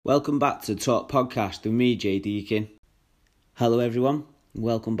Welcome back to Talk Podcast with me, Jay Deakin. Hello everyone,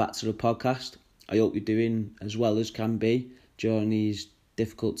 welcome back to the podcast. I hope you're doing as well as can be during these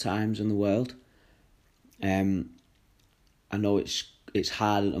difficult times in the world. I know it's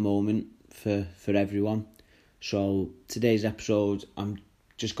hard at the moment for everyone. So today's episode, I'm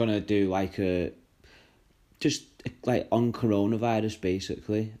just gonna do like on coronavirus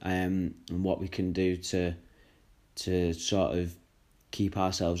basically, and what we can do to sort of keep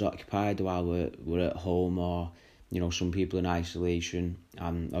ourselves occupied while we're at home, or some people in isolation,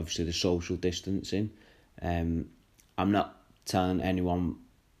 and obviously the social distancing. I'm not telling anyone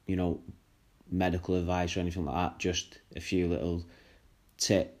medical advice or anything like that, just a few little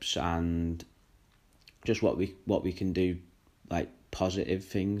tips and just what we can do, like positive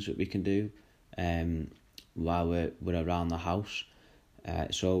things that we can do while we're around the house.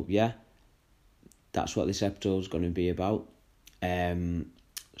 So yeah, that's what this episode is going to be about.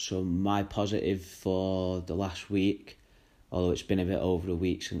 So my positive for the last week, although it's been a bit over a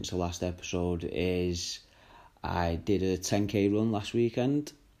week since the last episode, is I did a 10k run last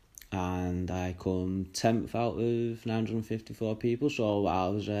weekend and I come 10th out of 954 people, so I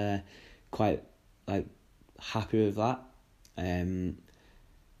was quite happy with that.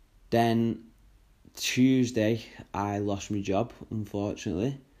 Then Tuesday I lost my job,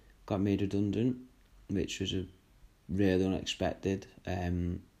 unfortunately, got made redundant, which was really unexpected.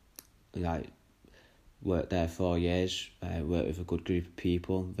 Worked there 4 years, worked with a good group of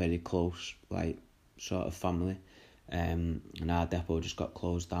people, very close, sort of family, and our depot just got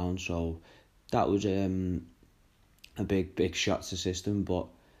closed down, so that was a big shock to the system. But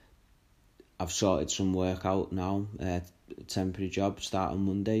I've sorted some work out now, temporary job start on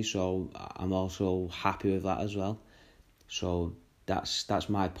Monday, so I'm also happy with that as well. So that's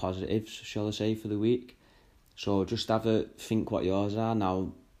my positives, shall I say, for the week. So just have a think what yours are.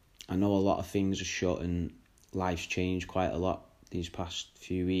 Now, I know a lot of things are shut and life's changed quite a lot these past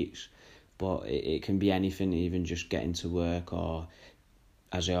few weeks, but it can be anything, even just getting to work, or,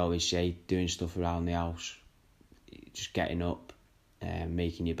 as I always say, doing stuff around the house, just getting up,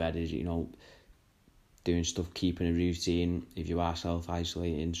 making your bed, doing stuff, keeping a routine if you are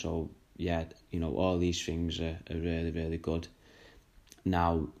self-isolating. So yeah, all these things are really, really good.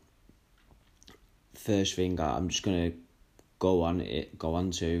 Now, first thing I'm just gonna go on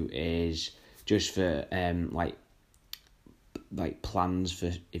to is just for plans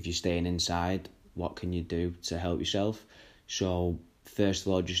for if you're staying inside, what can you do to help yourself. So first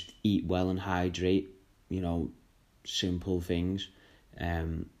of all, just eat well and hydrate, simple things.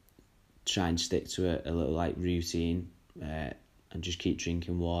 Try and stick to a little routine, and just keep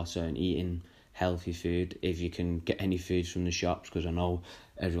drinking water and eating healthy food if you can get any food from the shops, because I know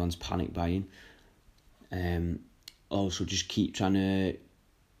everyone's panic buying. Also just keep trying to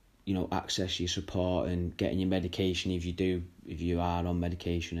access your support and getting your medication if you are on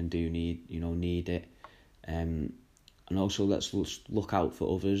medication and do need it. And also let's look out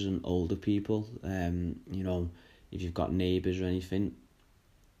for others and older people. If you've got neighbours or anything,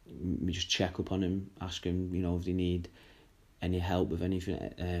 just check up on them, ask them if they need any help with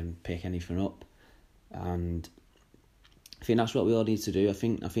anything, pick anything up. And I think that's what we all need to do. I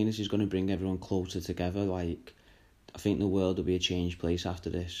think this is going to bring everyone closer together. I think the world will be a changed place after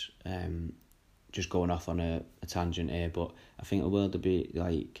this. Just going off on a tangent here, but I think the world will be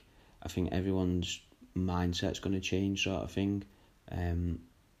I think everyone's mindset's going to change, sort of thing.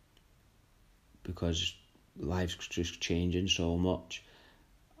 Because life's just changing so much,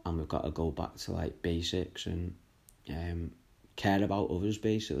 and we've got to go back to basics and care about others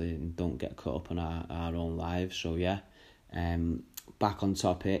basically, and don't get caught up on our own lives. So yeah. Back on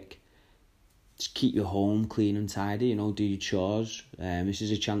topic, just keep your home clean and tidy, do your chores. This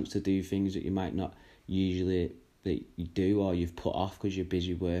is a chance to do things that you might not usually that you do, or you've put off because you're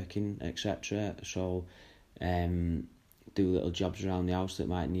busy working, etc. So do little jobs around the house that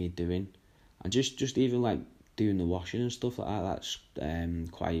might need doing, and just even doing the washing and stuff like that. That's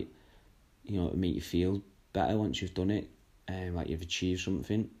quite, to make you feel better once you've done it, you've achieved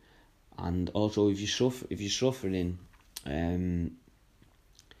something. And also if you're suffering,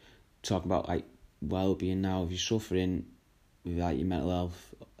 talking about well-being now, if you're suffering with your mental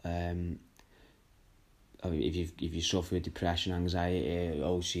health, or if you suffer with depression, anxiety,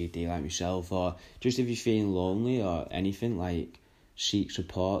 OCD like myself, or just if you're feeling lonely or anything, seek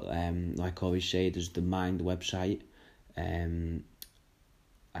support. Like I always say, there's the Mind website,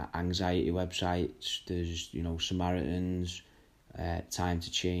 anxiety websites, there's Samaritans, Time to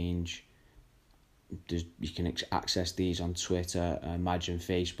Change. You can access these on Twitter, I imagine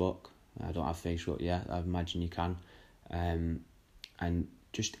Facebook. I don't have Facebook yet, I imagine you can. And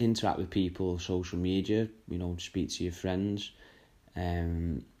just interact with people, social media, speak to your friends,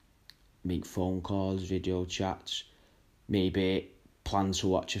 make phone calls, video chats, maybe plan to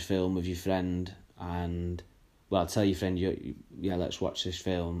watch a film with your friend and, tell your friend, let's watch this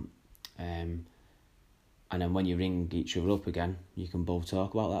film, and then when you ring each other up again, you can both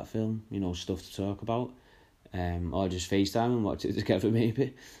talk about that film, stuff to talk about, or just FaceTime and watch it together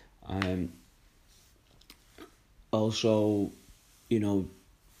maybe. Also,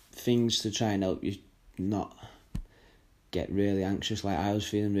 things to try and help you not get really anxious. Like, I was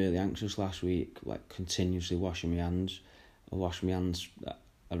feeling really anxious last week, like continuously washing my hands.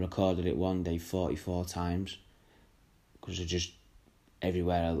 I recorded it one day 44 times because I just,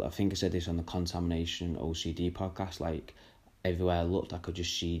 everywhere, I think I said this on the Contamination OCD podcast, like everywhere I looked I could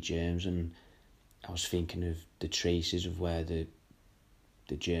just see germs, and I was thinking of the traces of where the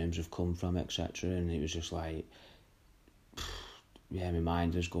germs have come from, etc. And it was just like, my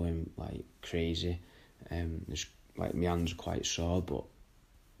mind was going like crazy. It's like my hands are quite sore, but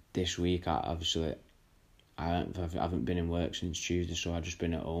this week I haven't been in work since Tuesday, so I've just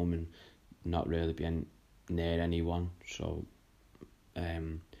been at home and not really been near anyone, so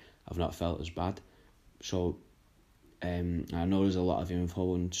I've not felt as bad. So I know there's a lot of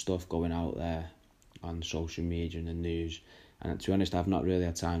info and stuff going out there on social media and the news, and to be honest, I've not really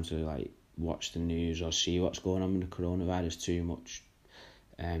had time to like watch the news or see what's going on with the coronavirus too much,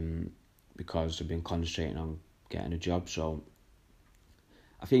 because I've been concentrating on getting a job. So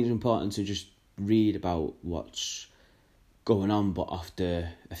I think it's important to just read about what's going on, but off the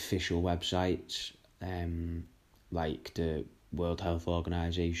official websites, like the World Health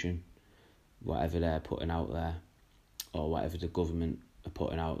Organization, whatever they're putting out there, or whatever the government are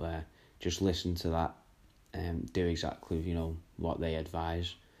putting out there. Just listen to that, do exactly what they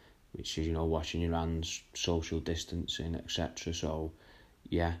advise, which is washing your hands, social distancing, etc. So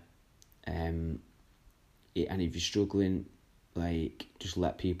yeah, and if you're struggling, like, just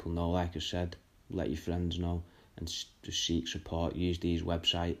let people know, like I said, let your friends know, and just seek support. Use these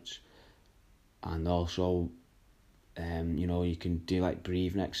websites, and also you can do like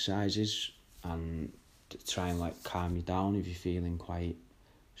breathing exercises and to try and like calm you down if you're feeling quite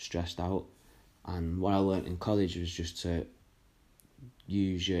stressed out. And what I learnt in college was just to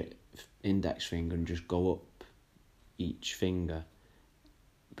use your index finger and just go up each finger,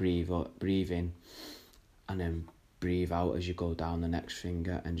 breathe in, and then breathe out as you go down the next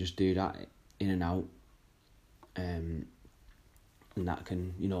finger, and just do that in and out, and that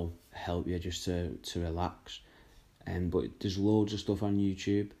can help you just to relax. But there's loads of stuff on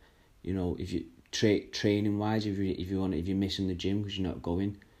YouTube. If you training wise, if you're missing the gym because you're not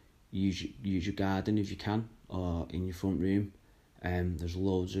going, use your garden if you can, or in your front room. There's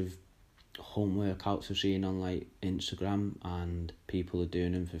loads of home workouts I've seen on like Instagram, and people are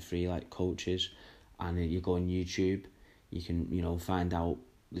doing them for free, like coaches. And you go on YouTube, you can find out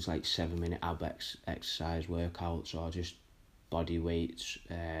there's like 7-minute ab exercise workouts, or just body weights,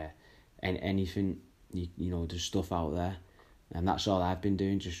 and anything. There's stuff out there, and that's all I've been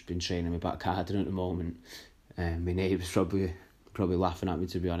doing. Just been training my back garden at the moment. My neighbour's probably laughing at me,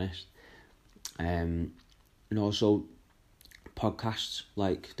 to be honest. And also podcasts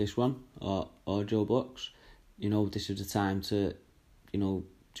like this one, or audio books. This is the time to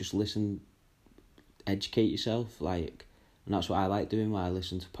just listen, educate yourself, like, and that's what I like doing when I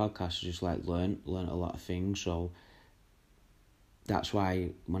listen to podcasts. Just like learn a lot of things. So that's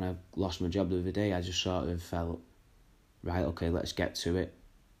why when I lost my job the other day, I just sort of felt, right, okay, let's get to it.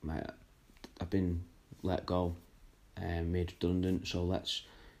 I've been let go, made redundant, so let's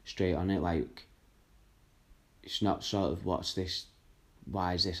straight on it. Like, it's not sort of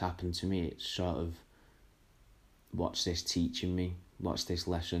why has this happened to me? It's sort of, what's this teaching me? What's this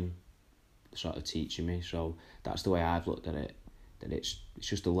lesson sort of teaching me? So that's the way I've looked at it, that it's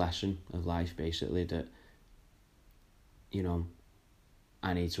just a lesson of life, basically, that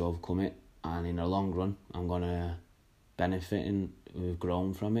I need to overcome it, and in the long run I'm gonna benefit and we've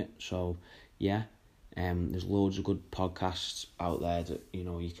grown from it. So yeah, there's loads of good podcasts out there that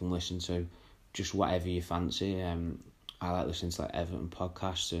you can listen to, just whatever you fancy. I like listening to like Everton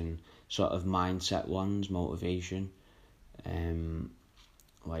podcasts and sort of mindset ones, motivation,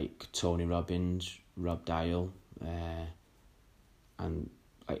 like Tony Robbins, Rob Dial, and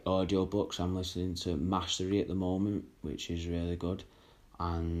like audio books. I'm listening to Mastery at the moment, which is really good,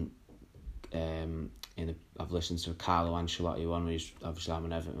 and I've listened to a Carlo Ancelotti one, which obviously I'm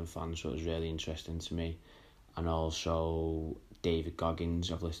an Everton fan, so it was really interesting to me, and also David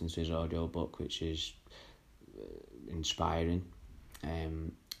Goggins. I've listened to his audio book, which is inspiring.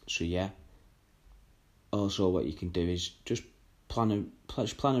 So yeah. Also, what you can do is just plan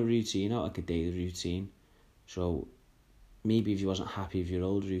a routine out, like a daily routine. So maybe if you wasn't happy with your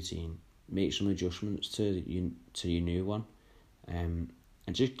old routine, make some adjustments to your new one, and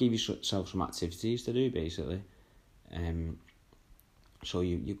just give yourself some activities to do, basically. So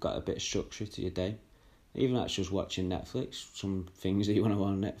you've got a bit of structure to your day. Even that's just watching Netflix, some things that you want to watch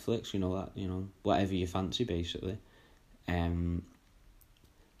on Netflix, whatever you fancy, basically. And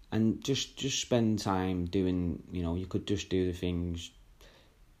just spend time doing, you could just do the things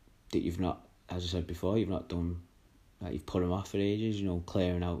that you've not, as I said before, you've not done, like you've put them off for ages,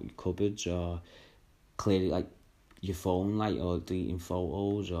 clearing out your cupboards, or clearing like your phone, like, or deleting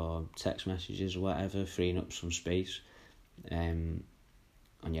photos or text messages or whatever, freeing up some space on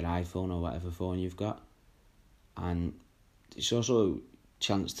your iPhone or whatever phone you've got. And it's also a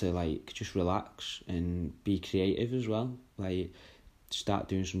chance to like just relax and be creative as well, like start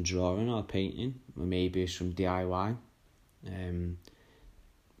doing some drawing or painting, or maybe some DIY.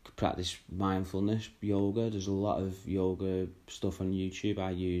 Practice mindfulness, yoga. There's a lot of yoga stuff on YouTube. I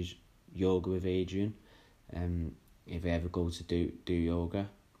use Yoga with Adrian. If you ever go to do yoga,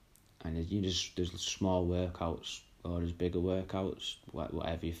 and there's small workouts or there's bigger workouts,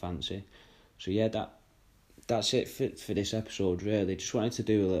 whatever you fancy. So yeah, that's it for this episode, really. Just wanted to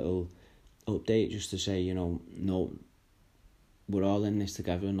do a little update just to say, no, we're all in this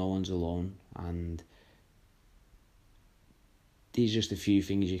together, no one's alone, and these are just a few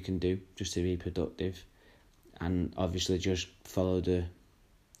things you can do just to be productive, and obviously just follow the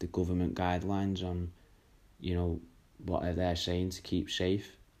government guidelines on, what they're saying to keep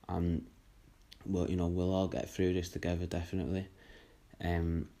safe, and we'll all get through this together, definitely.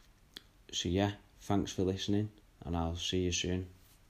 So yeah, thanks for listening, and I'll see you soon.